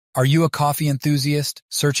Are you a coffee enthusiast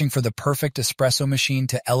searching for the perfect espresso machine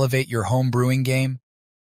to elevate your home brewing game?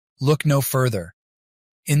 Look no further.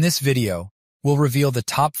 In this video, we'll reveal the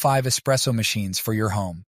top 5 espresso machines for your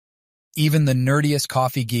home. Even the nerdiest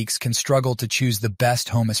coffee geeks can struggle to choose the best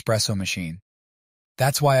home espresso machine.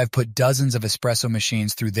 That's why I've put dozens of espresso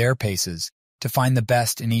machines through their paces to find the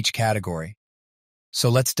best in each category. So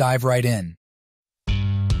let's dive right in.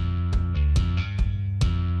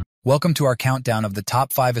 Welcome to our countdown of the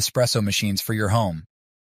top 5 espresso machines for your home.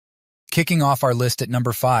 Kicking off our list at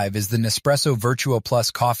number 5 is the Nespresso Virtuo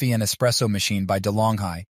Plus Coffee and Espresso Machine by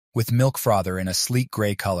DeLonghi, with milk frother in a sleek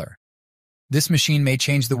gray color. This machine may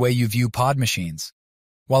change the way you view pod machines.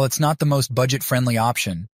 While it's not the most budget-friendly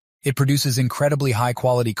option, it produces incredibly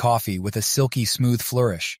high-quality coffee with a silky, smooth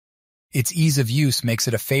flourish. Its ease of use makes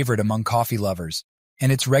it a favorite among coffee lovers,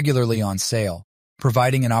 and it's regularly on sale,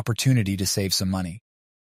 providing an opportunity to save some money.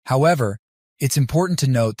 However, it's important to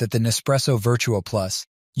note that the Nespresso Virtuo Plus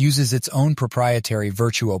uses its own proprietary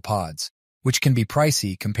Virtuo pods, which can be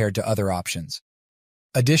pricey compared to other options.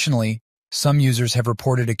 Additionally, some users have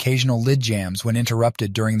reported occasional lid jams when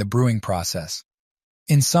interrupted during the brewing process.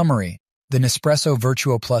 In summary, the Nespresso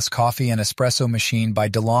Virtuo Plus Coffee and Espresso Machine by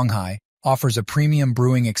DeLonghi offers a premium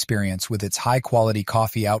brewing experience with its high-quality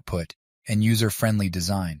coffee output and user-friendly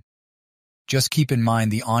design. Just keep in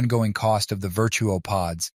mind the ongoing cost of the Virtuo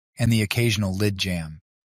pods and the occasional lid jam.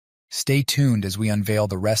 Stay tuned as we unveil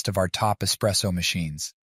the rest of our top espresso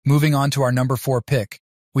machines. Moving on to our number 4 pick,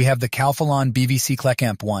 we have the Calphalon BVC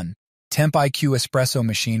Clecamp 1 Temp IQ Espresso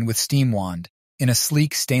Machine with Steam Wand in a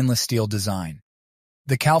sleek stainless steel design.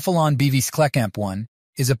 The Calphalon BVC Clecamp 1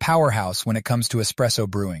 is a powerhouse when it comes to espresso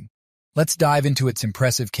brewing. Let's dive into its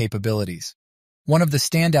impressive capabilities. One of the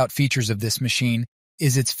standout features of this machine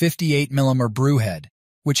is its 58mm brew head,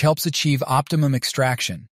 which helps achieve optimum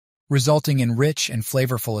extraction, resulting in rich and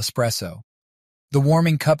flavorful espresso. The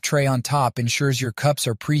warming cup tray on top ensures your cups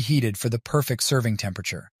are preheated for the perfect serving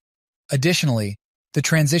temperature. Additionally, the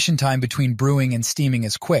transition time between brewing and steaming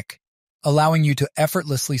is quick, allowing you to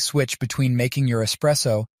effortlessly switch between making your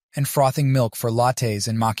espresso and frothing milk for lattes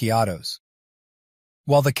and macchiatos.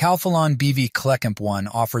 While the Calphalon BV Clecamp 1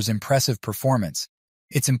 offers impressive performance,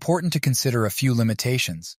 it's important to consider a few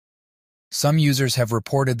limitations. Some users have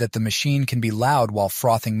reported that the machine can be loud while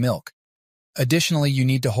frothing milk. Additionally, you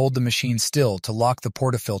need to hold the machine still to lock the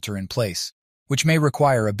portafilter in place, which may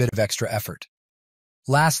require a bit of extra effort.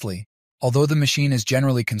 Lastly, although the machine is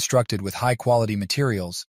generally constructed with high-quality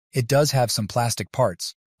materials, it does have some plastic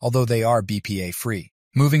parts, although they are BPA-free.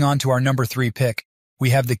 Moving on to our number 3 pick, we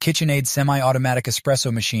have the KitchenAid Semi-Automatic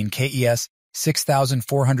Espresso Machine KES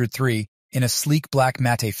 6403 in a sleek black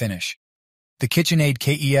matte finish. The KitchenAid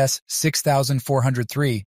KES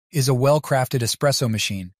 6403 is a well-crafted espresso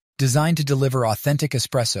machine designed to deliver authentic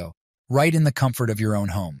espresso right in the comfort of your own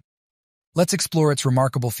home. Let's explore its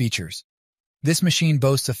remarkable features. This machine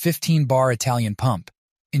boasts a 15-bar Italian pump,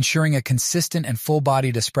 ensuring a consistent and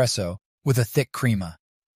full-bodied espresso with a thick crema.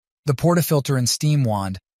 The portafilter and steam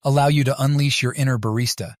wand allow you to unleash your inner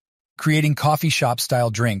barista, creating coffee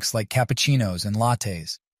shop-style drinks like cappuccinos and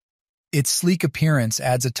lattes. Its sleek appearance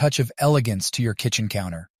adds a touch of elegance to your kitchen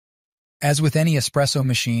counter. As with any espresso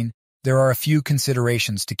machine, there are a few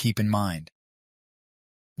considerations to keep in mind.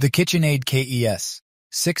 The KitchenAid KES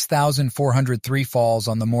 6403 falls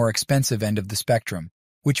on the more expensive end of the spectrum,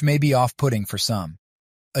 which may be off-putting for some.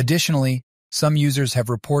 Additionally, some users have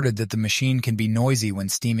reported that the machine can be noisy when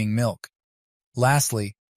steaming milk.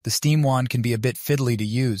 Lastly, the steam wand can be a bit fiddly to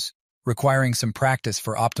use, requiring some practice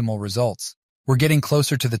for optimal results. We're getting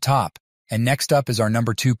closer to the top, and next up is our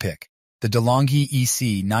number 2 pick, the DeLonghi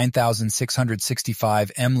EC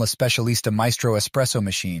 9665M La Specialista Maestro Espresso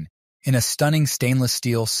Machine in a stunning stainless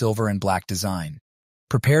steel silver and black design.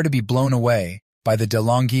 Prepare to be blown away by the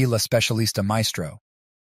DeLonghi La Specialista Maestro.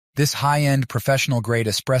 This high-end professional-grade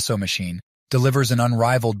espresso machine delivers an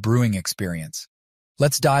unrivaled brewing experience.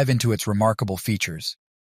 Let's dive into its remarkable features.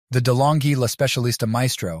 The DeLonghi La Specialista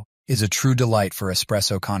Maestro is a true delight for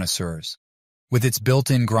espresso connoisseurs. With its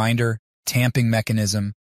built-in grinder, tamping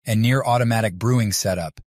mechanism, and near-automatic brewing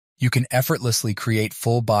setup, you can effortlessly create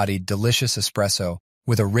full-bodied, delicious espresso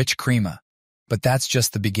with a rich crema. But that's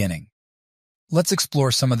just the beginning. Let's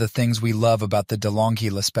explore some of the things we love about the DeLonghi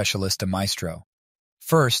La Specialista Maestro.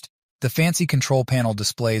 First, the fancy control panel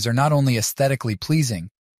displays are not only aesthetically pleasing,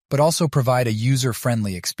 but also provide a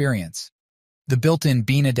user-friendly experience. The built-in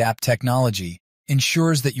Bean Adapt technology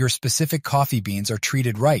ensures that your specific coffee beans are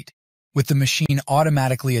treated right, with the machine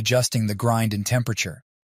automatically adjusting the grind and temperature.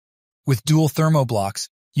 With dual thermoblocks,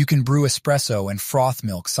 you can brew espresso and froth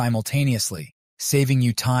milk simultaneously, saving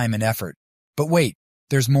you time and effort. But wait,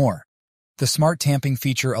 There's more. The smart tamping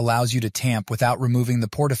feature allows you to tamp without removing the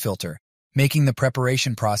portafilter, making the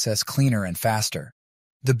preparation process cleaner and faster.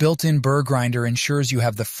 The built-in burr grinder ensures you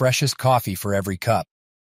have the freshest coffee for every cup,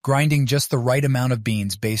 grinding just the right amount of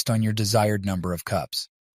beans based on your desired number of cups.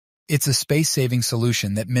 It's a space-saving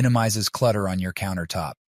solution that minimizes clutter on your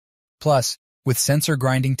countertop. Plus, with sensor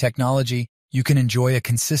grinding technology, you can enjoy a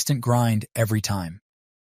consistent grind every time.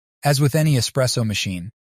 As with any espresso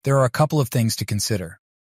machine, there are a couple of things to consider.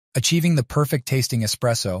 Achieving the perfect tasting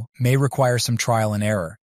espresso may require some trial and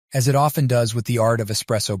error, as it often does with the art of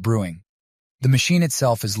espresso brewing. The machine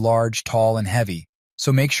itself is large, tall, and heavy,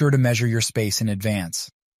 so make sure to measure your space in advance.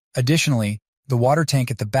 Additionally, the water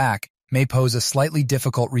tank at the back may pose a slightly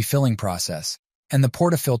difficult refilling process, and the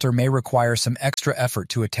portafilter may require some extra effort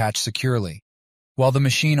to attach securely. While the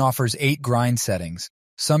machine offers 8 grind settings,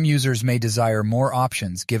 some users may desire more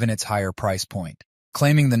options given its higher price point.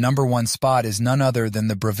 Claiming the #1 spot is none other than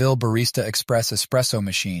the Breville Barista Express Espresso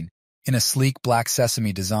Machine in a sleek black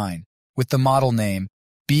sesame design, with the model name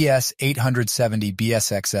BS870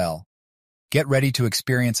 BSXL. Get ready to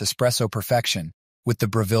experience espresso perfection with the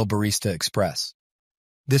Breville Barista Express.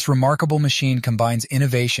 This remarkable machine combines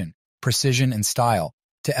innovation, precision, and style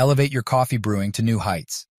to elevate your coffee brewing to new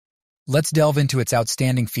heights. Let's delve into its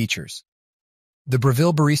outstanding features. The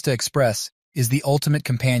Breville Barista Express is the ultimate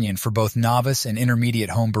companion for both novice and intermediate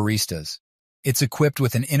home baristas. It's equipped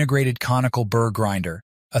with an integrated conical burr grinder,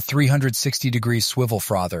 a 360-degree swivel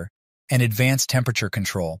frother, and advanced temperature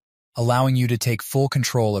control, allowing you to take full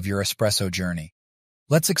control of your espresso journey.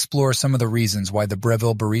 Let's explore some of the reasons why the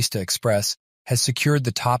Breville Barista Express has secured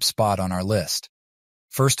the top spot on our list.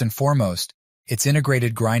 First and foremost, its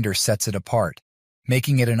integrated grinder sets it apart,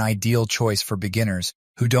 making it an ideal choice for beginners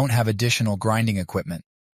who don't have additional grinding equipment.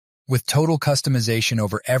 With total customization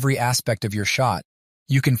over every aspect of your shot,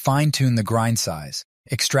 you can fine-tune the grind size,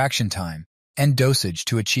 extraction time, and dosage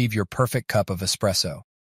to achieve your perfect cup of espresso.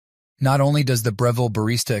 Not only does the Breville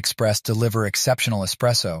Barista Express deliver exceptional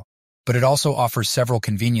espresso, but it also offers several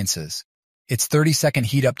conveniences. Its 30-second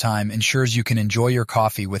heat-up time ensures you can enjoy your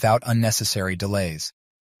coffee without unnecessary delays.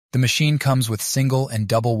 The machine comes with single and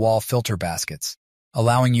double-wall filter baskets,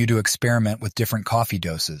 allowing you to experiment with different coffee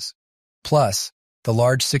doses. Plus, the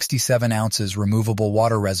large 67 ounces removable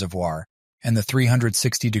water reservoir and the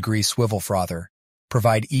 360-degree swivel frother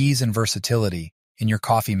provide ease and versatility in your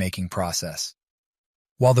coffee-making process.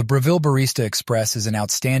 While the Breville Barista Express is an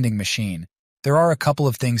outstanding machine, there are a couple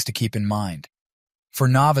of things to keep in mind. For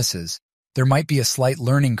novices, there might be a slight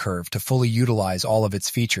learning curve to fully utilize all of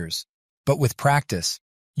its features, but with practice,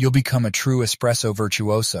 you'll become a true espresso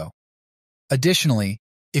virtuoso. Additionally,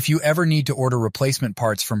 if you ever need to order replacement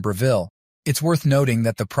parts from Breville, it's worth noting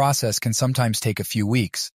that the process can sometimes take a few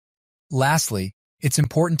weeks. Lastly, it's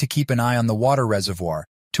important to keep an eye on the water reservoir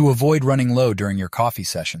to avoid running low during your coffee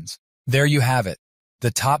sessions. There you have it, the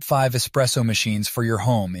top 5 espresso machines for your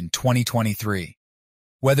home in 2023.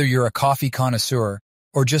 Whether you're a coffee connoisseur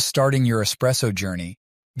or just starting your espresso journey,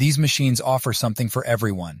 these machines offer something for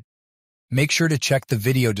everyone. Make sure to check the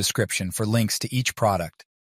video description for links to each product.